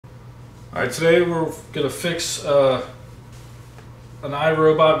Alright, today we're going to fix an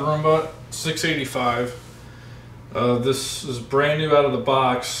iRobot Roomba 685. This is brand new out of the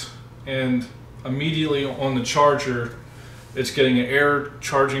box, and immediately on the charger it's getting an error,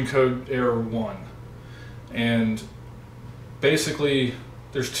 charging code error 1. And basically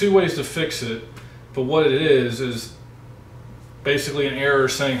there's two ways to fix it, but what it is basically an error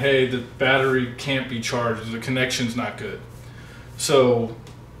saying, hey, the battery can't be charged, the connection's not good. So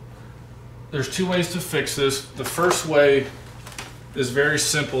there's two ways to fix this. The first way is very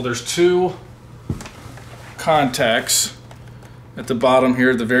simple. There's two contacts at the bottom here,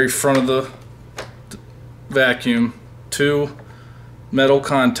 at the very front of the vacuum. Two metal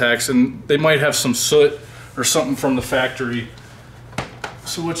contacts, and they might have some soot or something from the factory.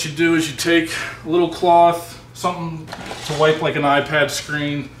 So what you do is you take a little cloth, something to wipe like an iPad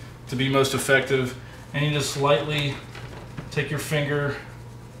screen to be most effective, and you just lightly take your finger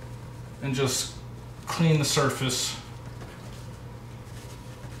and just clean the surface.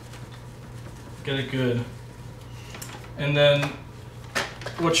 Get it good. And then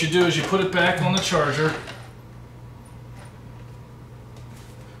what you do is you put it back on the charger,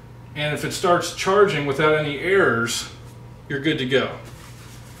 and if it starts charging without any errors, you're good to go.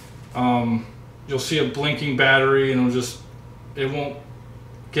 You'll see a blinking battery, and it won't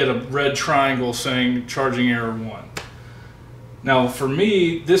get a red triangle saying charging error 1. Now for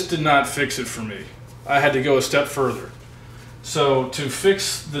me, this did not fix it for me. I had to go a step further. So to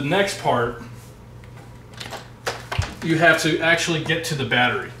fix the next part, you have to actually get to the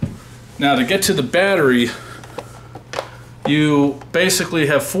battery. Now to get to the battery, you basically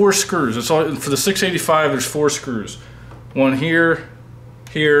have 4 screws. It's all, for the 685, there's 4 screws. One here,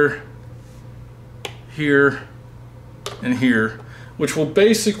 here, here, and here, which will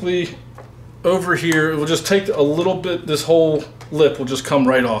basically, over here, it will just take a little bit, this whole lip will just come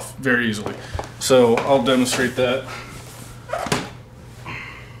right off very easily. So I'll demonstrate that.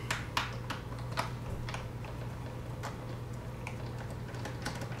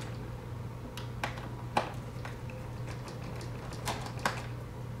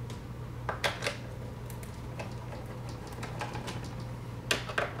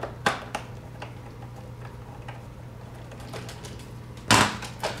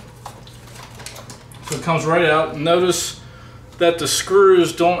 So it comes right out. Notice that the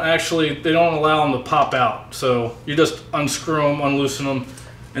screws don't allow them to pop out. So you just unscrew them, unloosen them,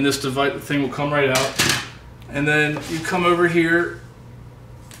 and this thing will come right out. And then you come over here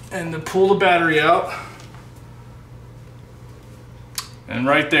and then pull the battery out. And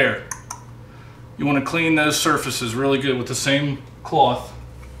right there, you want to clean those surfaces really good with the same cloth.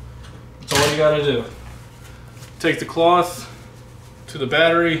 That's all you got to do. Take the cloth to the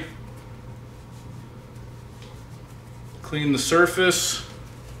battery, clean the surface,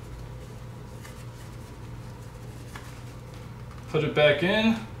 put it back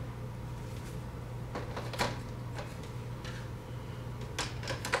in,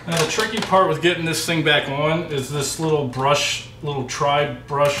 now the tricky part with getting this thing back on is this little brush, little tri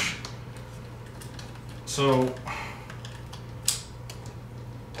brush. So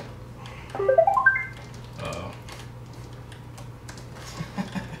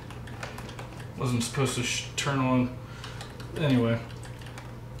wasn't supposed to turn on. Anyway,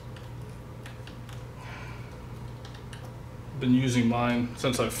 I've been using mine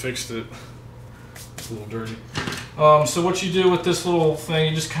since I fixed it. It's a little dirty. So what you do with this little thing,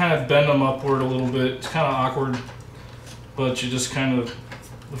 you just kind of bend them upward a little bit. It's kind of awkward, but you just kind of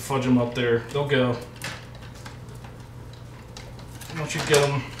fudge them up there. They'll go. Once you get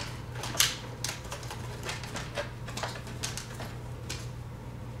them,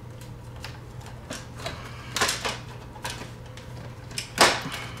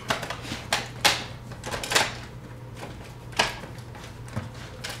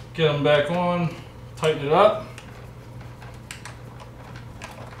 get them back on, tighten it up.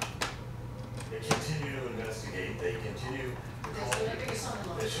 They continue to investigate, they continue to call me.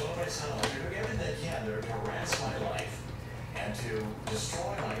 They show my son, they're doing everything they can to harass my life and to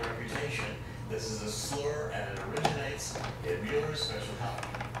destroy my reputation. This is a slur, and it originates in Mueller's special comment.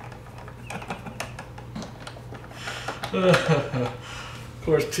 Of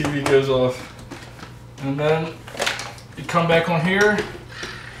course, TV goes off. And then you come back on here,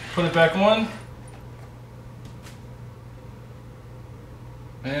 put it back on,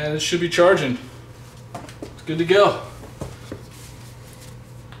 and it should be charging. It's good to go.